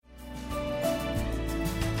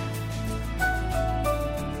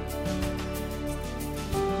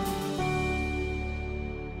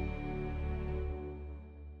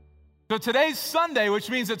So today's Sunday, which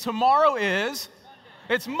means that tomorrow is,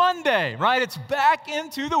 it's Monday, right? It's back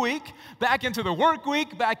into the week, back into the work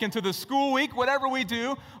week, back into the school week, whatever we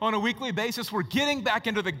do on a weekly basis, we're getting back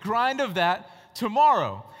into the grind of that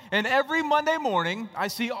tomorrow. And every Monday morning, I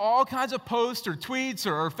see all kinds of posts or tweets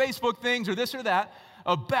or Facebook things or this or that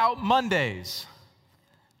about Mondays.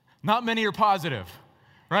 Not many are positive,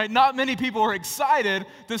 right? Not many people are excited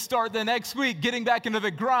to start the next week, getting back into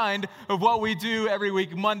the grind of what we do every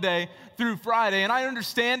week, Monday through Friday. And I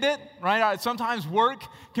understand it, right? Sometimes work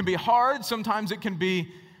can be hard. Sometimes it can be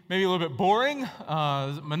maybe a little bit boring,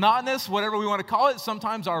 monotonous, whatever we want to call it.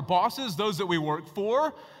 Sometimes our bosses, those that we work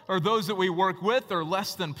for, or those that we work with are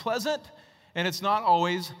less than pleasant, and it's not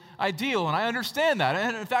always ideal, and I understand that.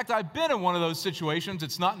 And in fact, I've been in one of those situations.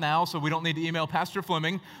 It's not now, so we don't need to email Pastor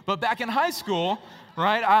Fleming, but back in high school,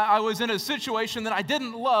 right, I was in a situation that I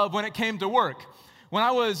didn't love when it came to work. When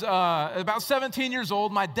I was about 17 years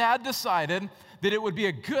old, my dad decided that it would be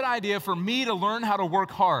a good idea for me to learn how to work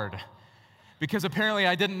hard, because apparently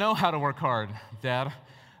I didn't know how to work hard, Dad.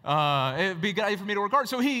 It'd be a good idea for me to work hard.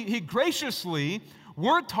 So he graciously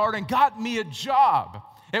worked hard and got me a job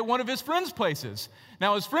at one of his friend's places.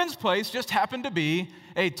 Now, his friend's place just happened to be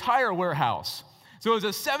a tire warehouse. So as a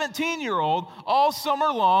 17-year-old, all summer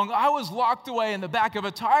long, I was locked away in the back of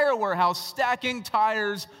a tire warehouse stacking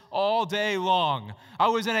tires all day long. I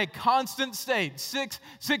was in a constant state, six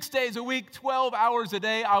days a week, 12 hours a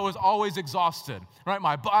day. I was always exhausted, right?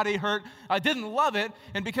 My body hurt. I didn't love it,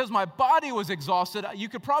 and because my body was exhausted, you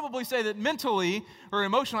could probably say that mentally or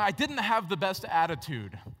emotionally, I didn't have the best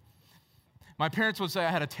attitude. My parents would say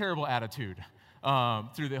I had a terrible attitude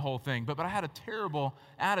through the whole thing, but I had a terrible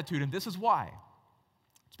attitude, and this is why.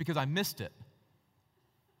 It's because I missed it.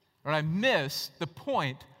 Or I missed the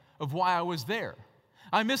point of why I was there.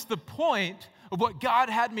 I missed the point of what God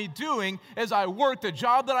had me doing as I worked a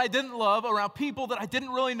job that I didn't love around people that I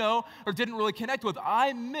didn't really know or didn't really connect with.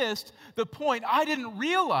 I missed the point. I didn't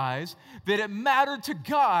realize that it mattered to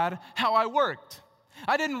God how I worked.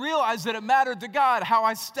 I didn't realize that it mattered to God how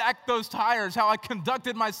I stacked those tires, how I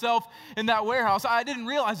conducted myself in that warehouse. I didn't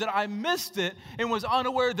realize that I missed it and was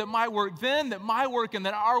unaware that my work then, that my work and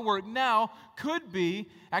that our work now could be,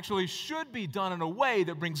 actually should be done in a way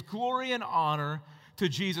that brings glory and honor to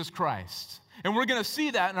Jesus Christ. And we're going to see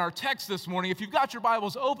that in our text this morning. If you've got your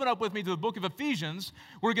Bibles, open up with me to the book of Ephesians.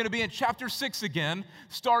 We're going to be in chapter 6 again,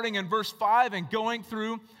 starting in verse 5 and going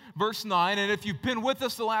through verse 9. And if you've been with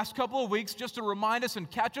us the last couple of weeks, just to remind us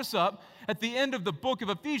and catch us up, at the end of the book of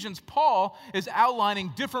Ephesians, Paul is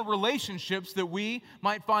outlining different relationships that we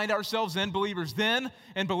might find ourselves in, believers then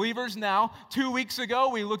and believers now. 2 weeks ago,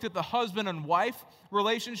 we looked at the husband and wife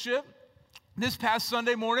relationship. This past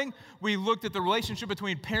Sunday morning, we looked at the relationship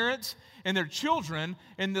between parents and their children,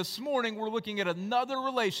 and this morning we're looking at another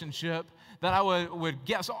relationship that I would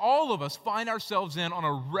guess all of us find ourselves in on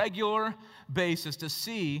a regular basis, to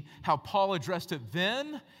see how Paul addressed it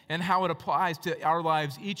then and how it applies to our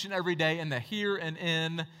lives each and every day in the here and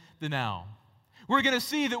in the now. We're going to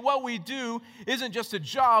see that what we do isn't just a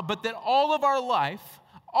job, but that all of our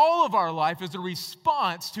life is a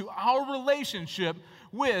response to our relationship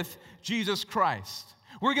with Jesus Christ.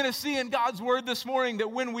 We're going to see in God's word this morning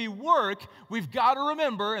that when we work, we've got to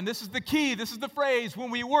remember, and this is the key, this is the phrase,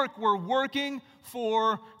 when we work, we're working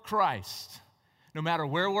for Christ, no matter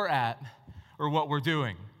where we're at or what we're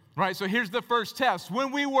doing, right? So here's the first test.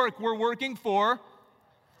 When we work, we're working for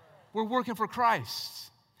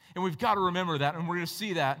Christ. And we've got to remember that, and we're going to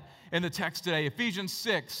see that in the text today. Ephesians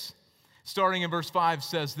 6, starting in verse 5,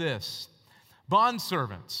 says this: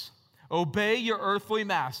 "Bondservants, obey your earthly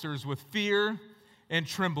masters with fear and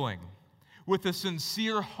trembling, with a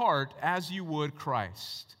sincere heart as you would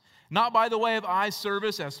Christ, not by the way of eye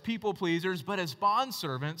service as people pleasers, but as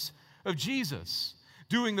bondservants of Jesus,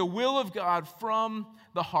 doing the will of God from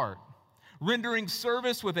the heart, rendering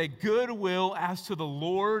service with a good will as to the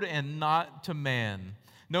Lord and not to man,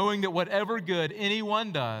 knowing that whatever good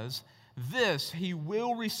anyone does, this he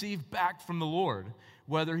will receive back from the Lord,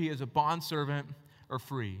 whether he is a bondservant or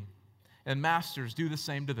free. And masters, do the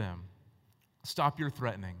same to them. Stop your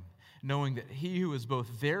threatening, knowing that he who is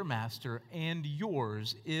both their master and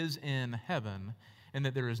yours is in heaven, and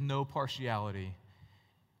that there is no partiality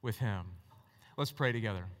with him." Let's pray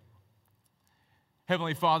together.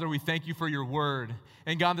 Heavenly Father, we thank you for your word.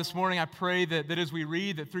 And God, this morning I pray that as we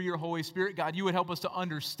read, that through your Holy Spirit, God, you would help us to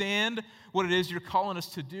understand what it is you're calling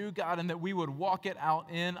us to do, God, and that we would walk it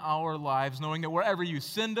out in our lives, knowing that wherever you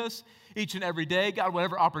send us each and every day, God,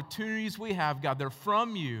 whatever opportunities we have, God, they're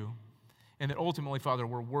from you, and that ultimately, Father,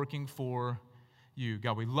 we're working for you.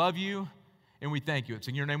 God, we love you, and we thank you. It's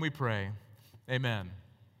in your name we pray. Amen.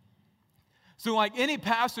 So like any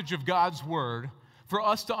passage of God's word, for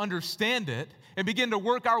us to understand it and begin to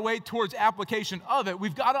work our way towards application of it,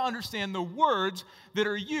 we've got to understand the words that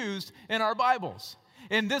are used in our Bibles.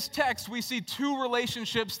 In this text, we see two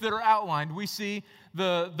relationships that are outlined. We see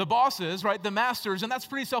the bosses, right, the masters, and that's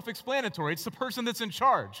pretty self-explanatory. It's the person that's in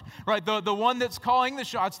charge, right, the one that's calling the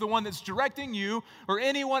shots, the one that's directing you or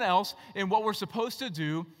anyone else in what we're supposed to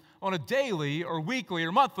do on a daily or weekly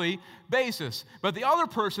or monthly basis. But the other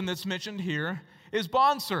person that's mentioned here is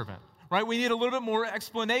bondservant, right? We need a little bit more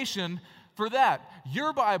explanation for that.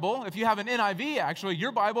 Your Bible, if you have an NIV actually,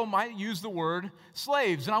 your Bible might use the word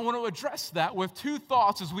slaves. And I want to address that with two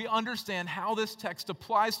thoughts as we understand how this text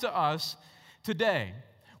applies to us today.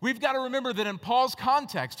 We've got to remember that in Paul's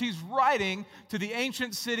context, he's writing to the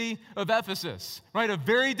ancient city of Ephesus, right? A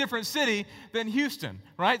very different city than Houston,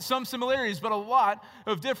 right? Some similarities, but a lot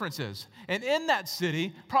of differences. And in that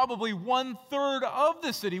city, probably 1/3 of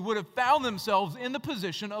the city would have found themselves in the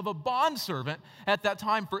position of a bondservant at that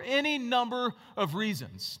time for any number of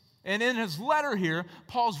reasons. And in his letter here,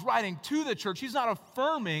 Paul's writing to the church. He's not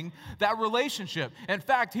affirming that relationship. In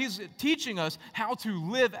fact, he's teaching us how to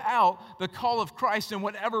live out the call of Christ in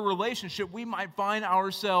whatever relationship we might find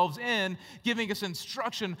ourselves in, giving us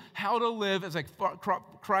instruction how to live as a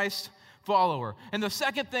Christ follower. And the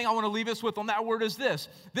second thing I want to leave us with on that word is this.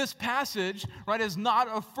 This passage, right, is not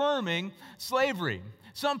affirming slavery.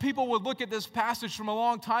 Some people would look at this passage from a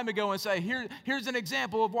long time ago and say, here's an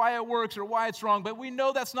example of why it works or why it's wrong, but we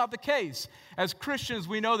know that's not the case. As Christians,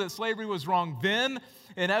 we know that slavery was wrong then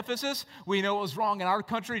in Ephesus. We know it was wrong in our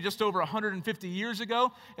country just over 150 years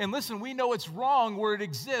ago. And listen, we know it's wrong where it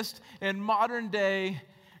exists in modern day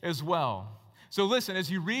as well. So listen,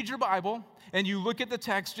 as you read your Bible and you look at the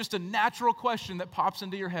text, just a natural question that pops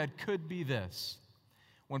into your head could be this.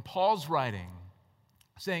 When Paul's writing,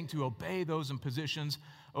 saying to obey those in positions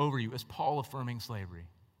over you, is Paul affirming slavery?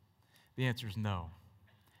 The answer is no,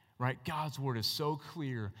 right? God's word is so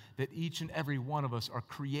clear that each and every one of us are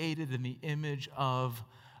created in the image of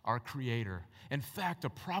our Creator. In fact,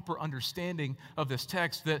 a proper understanding of this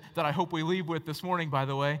text that I hope we leave with this morning, by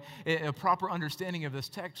the way, a proper understanding of this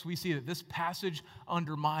text, we see that this passage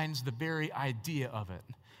undermines the very idea of it.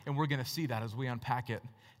 And we're going to see that as we unpack it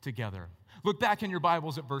together. Look back in your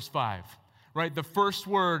Bibles at verse 5. Right, the first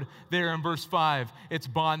word there in verse 5, it's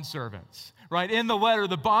bondservants. Right, in the letter,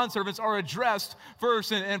 the bondservants are addressed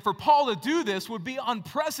first, and for Paul to do this would be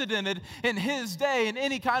unprecedented in his day in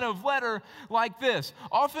any kind of letter like this.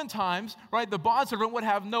 Oftentimes, right, the bondservant would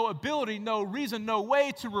have no ability, no reason, no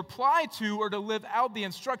way to reply to or to live out the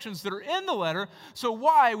instructions that are in the letter. So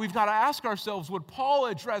why? We've got to ask ourselves, would Paul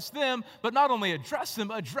address them, but not only address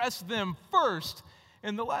them first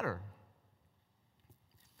in the letter?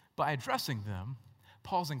 By addressing them,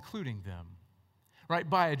 Paul's including them, right?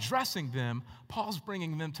 By addressing them, Paul's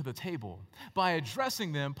bringing them to the table. By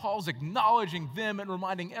addressing them, Paul's acknowledging them and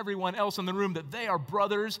reminding everyone else in the room that they are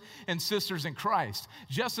brothers and sisters in Christ,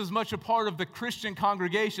 just as much a part of the Christian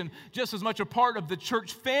congregation, just as much a part of the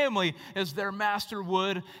church family as their master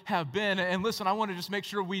would have been. And listen, I want to just make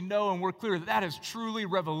sure we know and we're clear that that is truly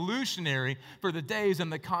revolutionary for the days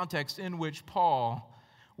and the context in which Paul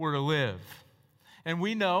were to live. And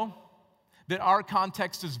we know that our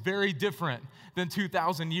context is very different than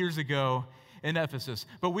 2,000 years ago in Ephesus.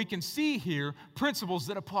 But we can see here principles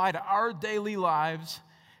that apply to our daily lives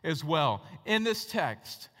as well. In this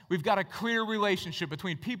text, we've got a clear relationship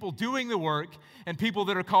between people doing the work and people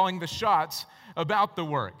that are calling the shots about the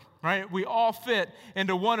work. Right? We all fit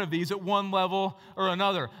into one of these at one level or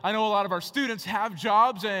another. I know a lot of our students have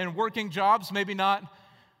jobs and working jobs, maybe not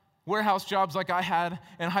warehouse jobs like I had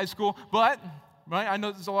in high school, but right? I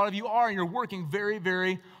know there's a lot of you are, and you're working very,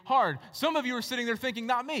 very hard. Some of you are sitting there thinking,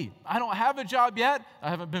 not me. I don't have a job yet. I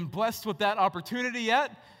haven't been blessed with that opportunity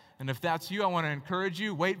yet. And if that's you, I want to encourage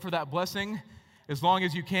you, wait for that blessing as long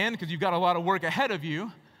as you can, because you've got a lot of work ahead of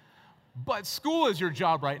you. But school is your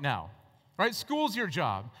job right now, right? School's your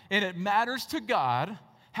job. And it matters to God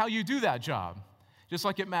how you do that job, just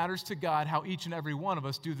like it matters to God how each and every one of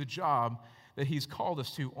us do the job that He's called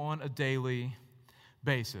us to on a daily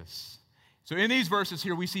basis. So in these verses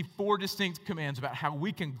here, we see 4 distinct commands about how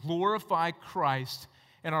we can glorify Christ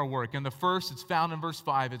in our work. And the first, it's found in verse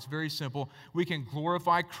 5. It's very simple. We can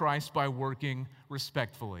glorify Christ by working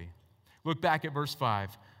respectfully. Look back at verse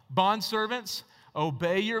 5. Bondservants,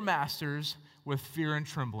 obey your masters with fear and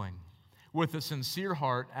trembling, with a sincere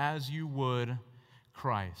heart as you would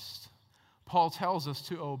Christ. Paul tells us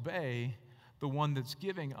to obey the one that's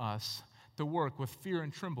giving us the work with fear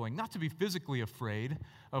and trembling, not to be physically afraid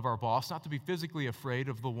of our boss, not to be physically afraid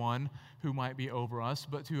of the one who might be over us,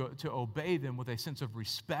 but to obey them with a sense of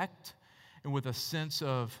respect and with a sense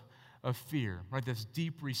of fear, right? This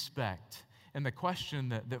deep respect. And the question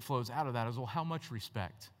that flows out of that is, well, how much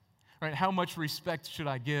respect? Right? How much respect should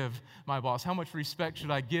I give my boss? How much respect should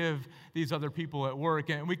I give these other people at work?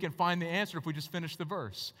 And we can find the answer if we just finish the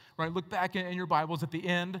verse. Right? Look back in your Bibles at the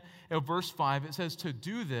end of verse 5. It says, to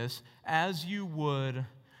do this as you would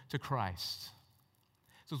to Christ.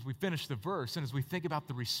 So as we finish the verse and as we think about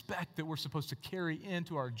the respect that we're supposed to carry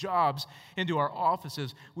into our jobs, into our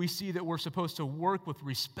offices, we see that we're supposed to work with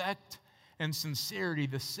respect and sincerity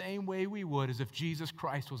the same way we would as if Jesus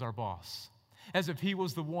Christ was our boss, as if he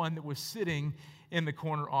was the one that was sitting in the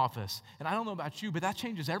corner office. And I don't know about you, but that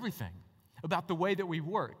changes everything about the way that we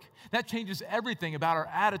work. That changes everything about our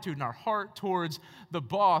attitude and our heart towards the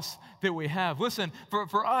boss that we have. Listen,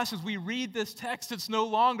 for us, as we read this text, it's no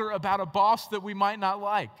longer about a boss that we might not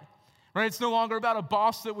like. Right? It's no longer about a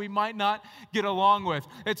boss that we might not get along with.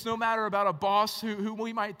 It's no matter about a boss who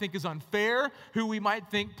we might think is unfair, who we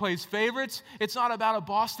might think plays favorites. It's not about a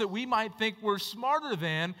boss that we might think we're smarter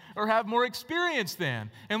than or have more experience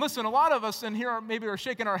than. And listen, a lot of us in here maybe are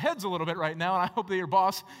shaking our heads a little bit right now, and I hope that your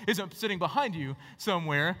boss isn't sitting behind you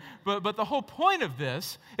somewhere. But the whole point of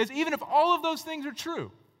this is, even if all of those things are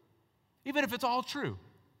true, even if it's all true,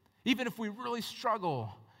 even if we really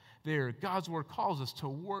struggle there, God's word calls us to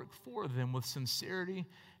work for them with sincerity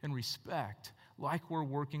and respect, like we're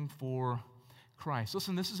working for Christ.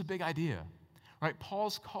 Listen, this is a big idea, right?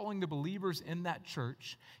 Paul's calling the believers in that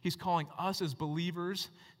church. He's calling us as believers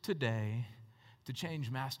today to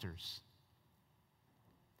change masters.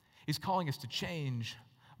 He's calling us to change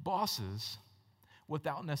bosses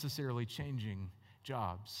without necessarily changing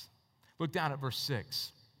jobs. Look down at verse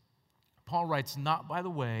 6. Paul writes, not by the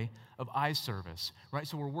way of eye service, right?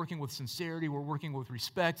 So we're working with sincerity, we're working with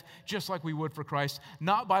respect, just like we would for Christ,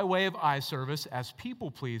 not by way of eye service as people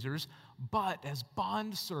pleasers, but as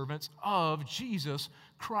bond servants of Jesus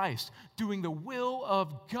Christ, doing the will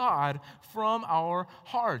of God from our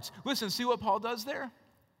hearts. Listen, see what Paul does there?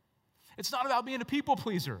 It's not about being a people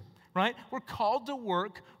pleaser. Right? We're called to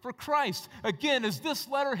work for Christ. Again, as this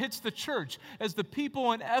letter hits the church, as the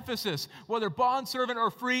people in Ephesus, whether bondservant or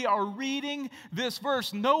free, are reading this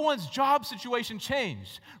verse, no one's job situation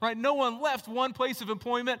changed. Right? No one left one place of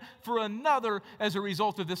employment for another as a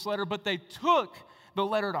result of this letter, but they took the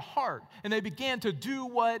letter to heart, and they began to do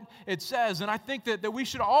what it says. And I think that we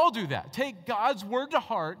should all do that. Take God's word to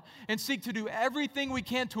heart and seek to do everything we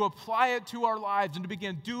can to apply it to our lives and to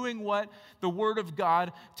begin doing what the word of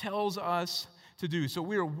God tells us to do. So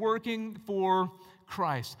we are working for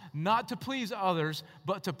Christ, not to please others,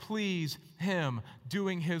 but to please him,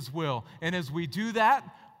 doing his will. And as we do that,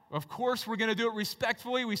 of course, we're going to do it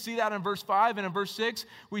respectfully. We see that in verse 5, and in verse 6,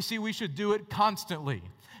 we see we should do it constantly,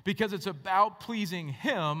 because it's about pleasing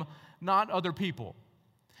him, not other people.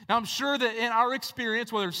 Now, I'm sure that in our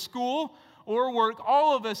experience, whether school or work,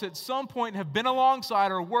 all of us at some point have been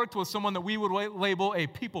alongside or worked with someone that we would label a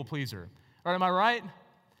people pleaser. Right, am I right?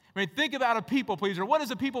 I mean, think about a people pleaser. What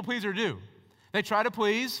does a people pleaser do? They try to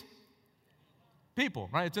please people,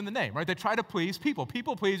 right? It's in the name, right? They try to please people.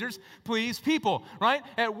 People pleasers please people, right?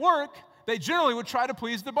 At work, they generally would try to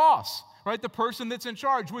please the boss, right? The person that's in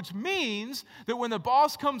charge, which means that when the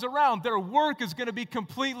boss comes around, their work is going to be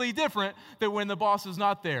completely different than when the boss is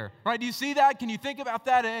not there, right? Do you see that? Can you think about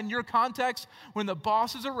that in your context? When the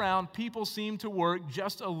boss is around, people seem to work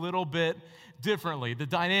just a little bit differently. The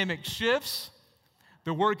dynamic shifts.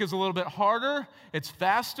 The work is a little bit harder, it's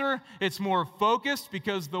faster, it's more focused,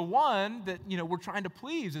 because the one that we're trying to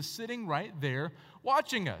please is sitting right there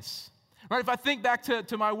watching us. Right? If I think back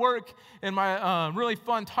to my work in my really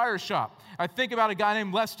fun tire shop, I think about a guy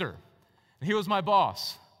named Lester. And he was my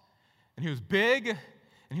boss. And he was big, and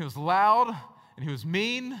he was loud, and he was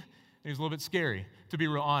mean, and he was a little bit scary, to be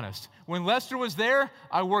real honest. When Lester was there,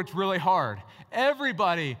 I worked really hard.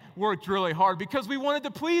 Everybody worked really hard because we wanted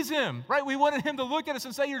to please him, right? We wanted him to look at us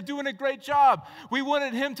and say, you're doing a great job. We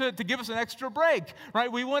wanted him to give us an extra break, right?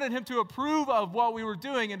 We wanted him to approve of what we were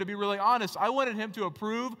doing, and to be really honest, I wanted him to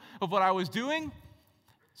approve of what I was doing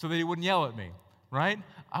so that he wouldn't yell at me, right?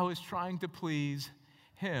 I was trying to please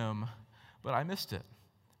him, but I missed it,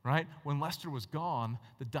 right? When Lester was gone,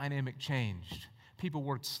 the dynamic changed. People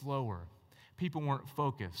worked slower. People weren't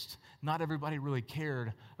focused. Not everybody really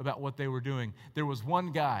cared about what they were doing. There was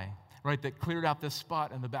one guy, right, that cleared out this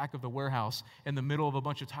spot in the back of the warehouse in the middle of a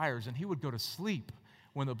bunch of tires, and he would go to sleep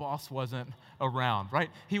when the boss wasn't around,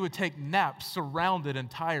 right? He would take naps surrounded in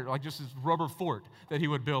tires, like just this rubber fort that he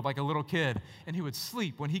would build like a little kid, and he would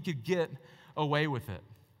sleep when he could get away with it.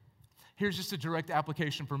 Here's just a direct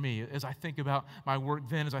application for me as I think about my work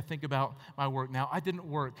then, as I think about my work now. I didn't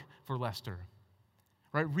work for Lester.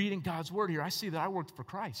 right? Reading God's word here, I see that I worked for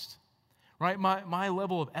Christ, right? My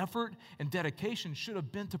level of effort and dedication should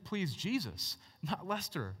have been to please Jesus, not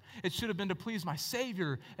Lester. It should have been to please my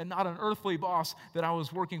Savior and not an earthly boss that I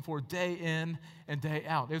was working for day in and day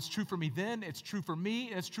out. It's true for me then, it's true for me,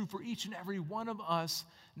 and it's true for each and every one of us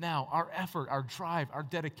now. Our effort, our drive, our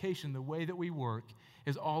dedication, the way that we work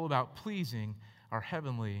is all about pleasing our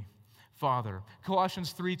Heavenly Father.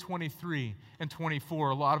 Colossians 3:23 and 24,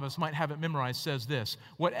 a lot of us might have it memorized, says this: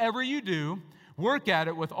 whatever you do, work at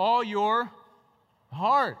it with all your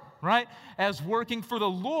heart, right? As working for the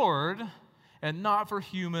Lord and not for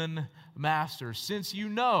human masters, since you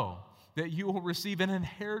know that you will receive an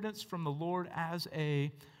inheritance from the Lord as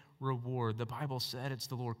a reward. The Bible said it's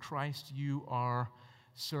the Lord Christ you are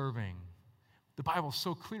serving. The Bible's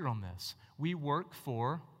so clear on this. We work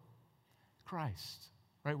for Christ,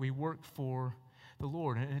 right? We work for the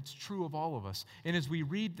Lord, and it's true of all of us. And as we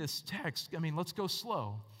read this text, let's go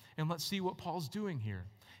slow and let's see what Paul's doing here.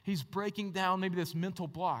 He's breaking down maybe this mental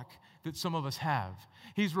block that some of us have.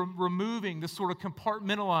 He's removing this sort of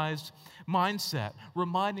compartmentalized mindset,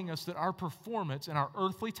 reminding us that our performance and our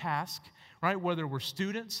earthly task, right, whether we're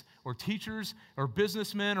students or teachers or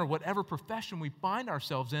businessmen or whatever profession we find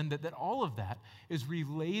ourselves in, that all of that is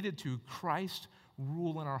related to Christ's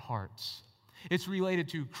rule in our hearts. It's related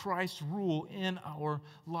to Christ's rule in our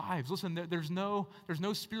lives. Listen, there's no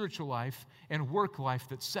spiritual life and work life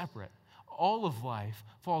that's separate. All of life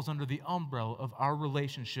falls under the umbrella of our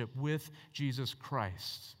relationship with Jesus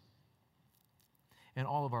Christ. And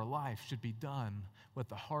all of our life should be done with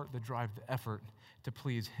the heart, the drive, the effort to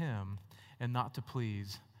please Him and not to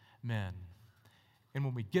please men. And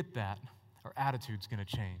when we get that, our attitude's going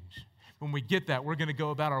to change. When we get that, we're going to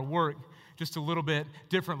go about our work just a little bit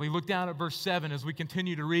differently. Look down at verse 7 as we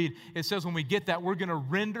continue to read. It says when we get that, we're going to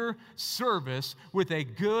render service with a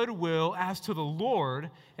good will as to the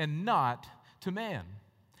Lord and not to man.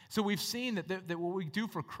 So we've seen that what we do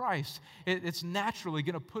for Christ, it's naturally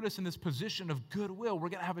going to put us in this position of goodwill. We're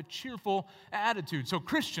going to have a cheerful attitude. So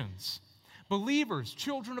Christians, believers,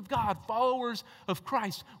 children of God, followers of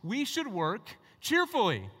Christ, we should work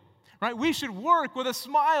cheerfully. Right? We should work with a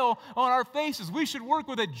smile on our faces. We should work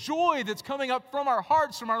with a joy that's coming up from our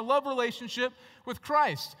hearts, from our love relationship with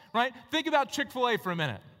Christ. Right? Think about Chick-fil-A for a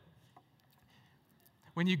minute.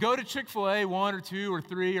 When you go to Chick-fil-A 1 or 2 or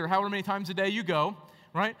 3 or however many times a day you go,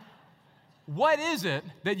 right? What is it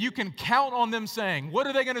that you can count on them saying? What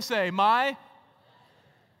are they going to say?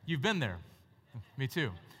 You've been there. Me too.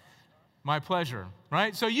 My pleasure.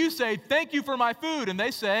 Right? So you say, thank you for my food, and they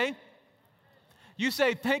say, you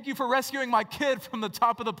say, thank you for rescuing my kid from the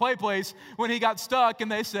top of the play place when he got stuck,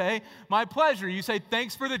 and they say, my pleasure. You say,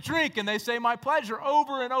 thanks for the drink, and they say, my pleasure.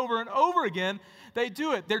 Over and over and over again, they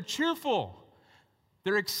do it. They're cheerful.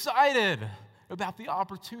 They're excited about the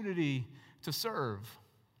opportunity to serve.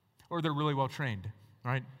 Or they're really well trained,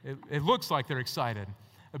 right? It looks like they're excited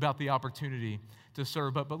about the opportunity to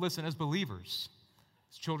serve. But listen, as believers,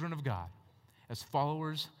 as children of God, as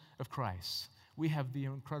followers of Christ, we have the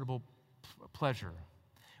incredible pleasure,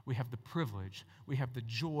 we have the privilege, we have the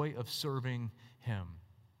joy of serving Him.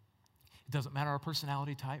 It doesn't matter our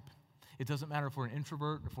personality type. It doesn't matter if we're an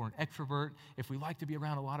introvert, if we're an extrovert, if we like to be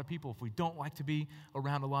around a lot of people, if we don't like to be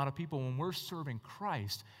around a lot of people. When we're serving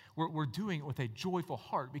Christ, we're doing it with a joyful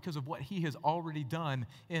heart because of what He has already done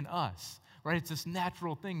in us. Right? It's this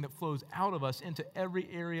natural thing that flows out of us into every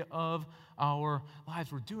area of our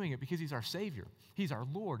lives. We're doing it because He's our Savior. He's our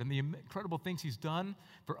Lord, and the incredible things He's done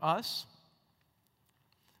for us,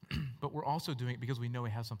 but we're also doing it because we know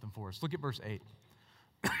He has something for us. Look at verse 8.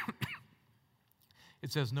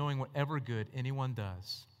 It says, knowing whatever good anyone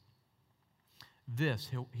does, this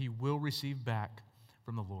he will receive back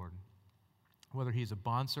from the Lord, whether he's a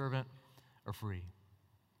bondservant or free.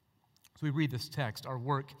 So we read this text. Our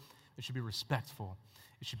work, it should be respectful.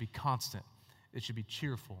 It should be constant. It should be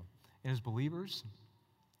cheerful. And as believers,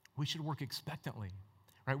 we should work expectantly,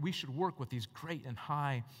 right? We should work with these great and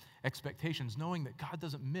high expectations, knowing that God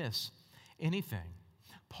doesn't miss anything.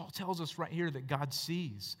 Paul tells us right here that God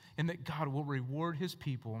sees and that God will reward His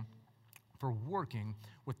people for working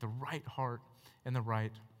with the right heart and the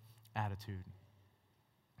right attitude.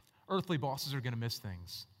 Earthly bosses are going to miss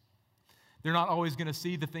things. They're not always going to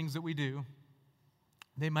see the things that we do.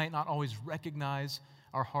 They might not always recognize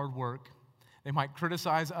our hard work. They might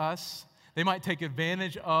criticize us. They might take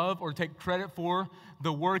advantage of or take credit for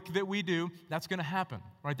the work that we do. That's going to happen,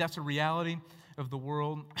 right? That's a reality of the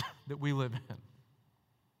world that we live in.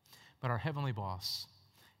 But our heavenly boss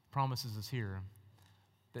promises us here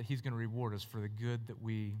that He's going to reward us for the good that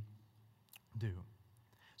we do.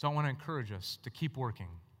 So I want to encourage us to keep working.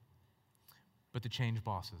 but to change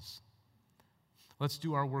bosses. Let's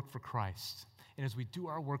do our work for Christ. And as we do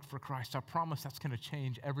our work for Christ, I promise that's going to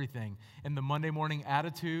change everything. And the Monday morning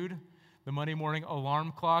attitude, the Monday morning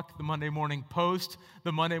alarm clock, the Monday morning post,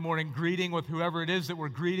 the Monday morning greeting with whoever it is that we're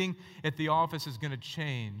greeting at the office is going to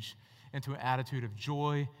change into an attitude of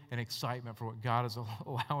joy and excitement for what God is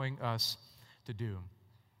allowing us to do.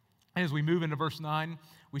 And as we move into verse 9,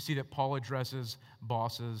 we see that Paul addresses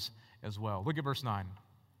bosses as well. Look at verse 9.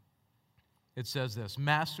 It says this,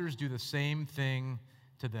 "Masters, do the same thing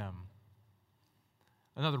to them."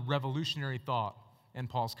 Another revolutionary thought in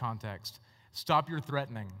Paul's context. Stop your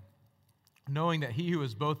threatening, knowing that he who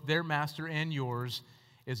is both their master and yours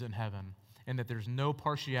is in heaven, and that there's no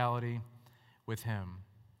partiality with him.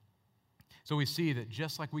 So we see that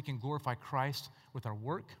just like we can glorify Christ with our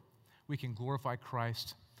work, we can glorify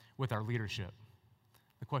Christ with our leadership.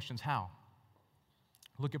 The question is how?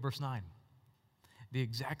 Look at verse 9. The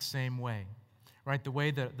exact same way, right? The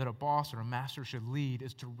way that a boss or a master should lead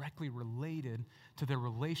is directly related to their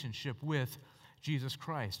relationship with Jesus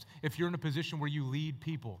Christ. If you're in a position where you lead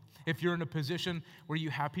people, if you're in a position where you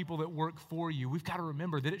have people that work for you, we've got to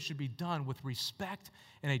remember that it should be done with respect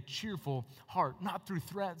and a cheerful heart, not through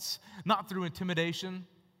threats, not through intimidation,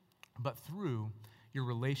 but through your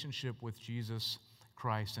relationship with Jesus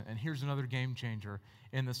Christ. And here's another game changer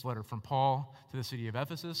in this letter from Paul to the city of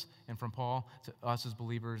Ephesus and from Paul to us as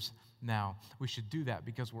believers now. We should do that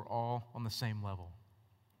because we're all on the same level.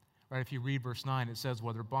 Right? If you read verse 9, it says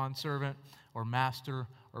whether bondservant or master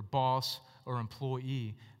or boss or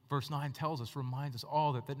employee. Verse 9 tells us, reminds us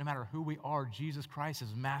all that no matter who we are, Jesus Christ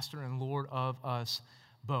is master and Lord of us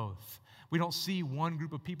both. We don't see one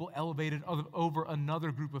group of people elevated over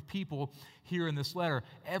another group of people here in this letter.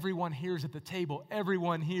 Everyone here is at the table.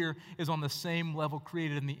 Everyone here is on the same level,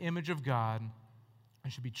 created in the image of God,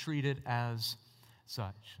 and should be treated as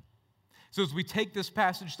such. So as we take this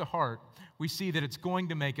passage to heart, we see that it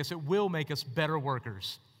will make us better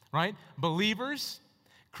workers, right? Believers,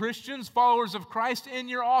 Christians, followers of Christ in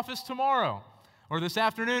your office tomorrow, or this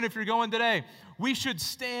afternoon if you're going today, we should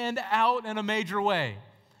stand out in a major way.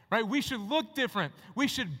 Right? We should look different. We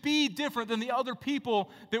should be different than the other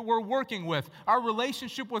people that we're working with. Our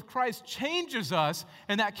relationship with Christ changes us,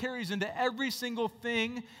 and that carries into every single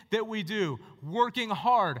thing that we do. Working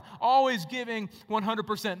hard, always giving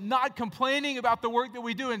 100%, not complaining about the work that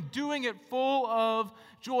we do, and doing it full of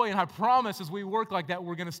joy. And I promise as we work like that,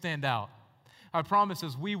 we're going to stand out. I promise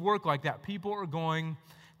as we work like that, people are going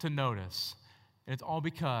to notice. And it's all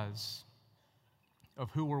because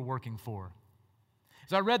of who we're working for.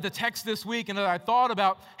 As I read the text this week and as I thought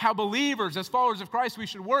about how believers, as followers of Christ, we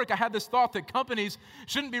should work, I had this thought that companies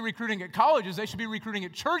shouldn't be recruiting at colleges, they should be recruiting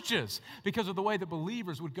at churches because of the way that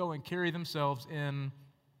believers would go and carry themselves in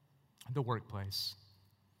the workplace.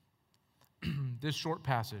 This short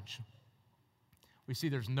passage, we see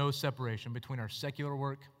there's no separation between our secular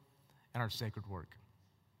work and our sacred work.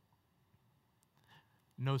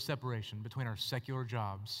 No separation between our secular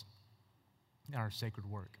jobs and our sacred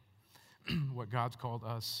work. What God's called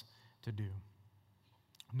us to do.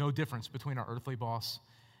 No difference between our earthly boss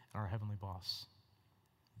and our heavenly boss.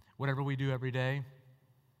 Whatever we do every day,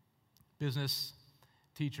 business,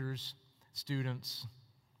 teachers, students,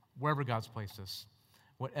 wherever God's placed us,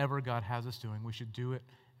 whatever God has us doing, we should do it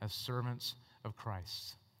as servants of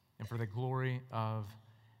Christ and for the glory of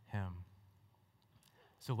Him.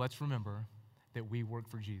 So let's remember that we work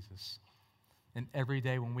for Jesus. And every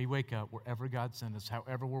day when we wake up, wherever God sends us,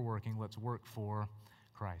 however we're working, let's work for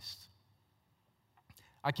Christ.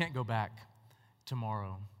 I can't go back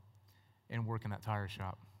tomorrow and work in that tire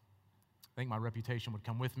shop. I think my reputation would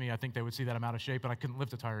come with me. I think they would see that I'm out of shape and I couldn't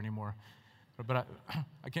lift a tire anymore. But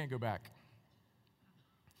I can't go back.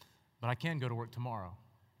 But I can go to work tomorrow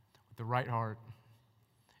with the right heart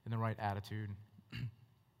and the right attitude,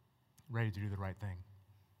 ready to do the right thing.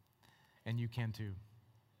 And you can too.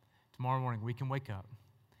 Tomorrow morning, we can wake up,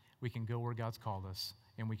 we can go where God's called us,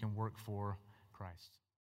 and we can work for Christ.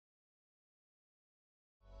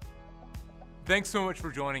 Thanks so much for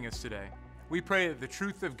joining us today. We pray that the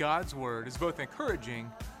truth of God's Word is both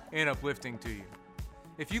encouraging and uplifting to you.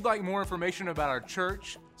 If you'd like more information about our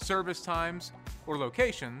church, service times, or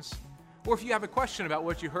locations, or if you have a question about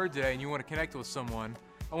what you heard today and you want to connect with someone,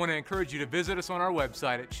 I want to encourage you to visit us on our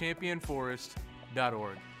website at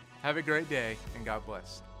championforest.org. Have a great day, and God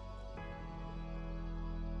bless.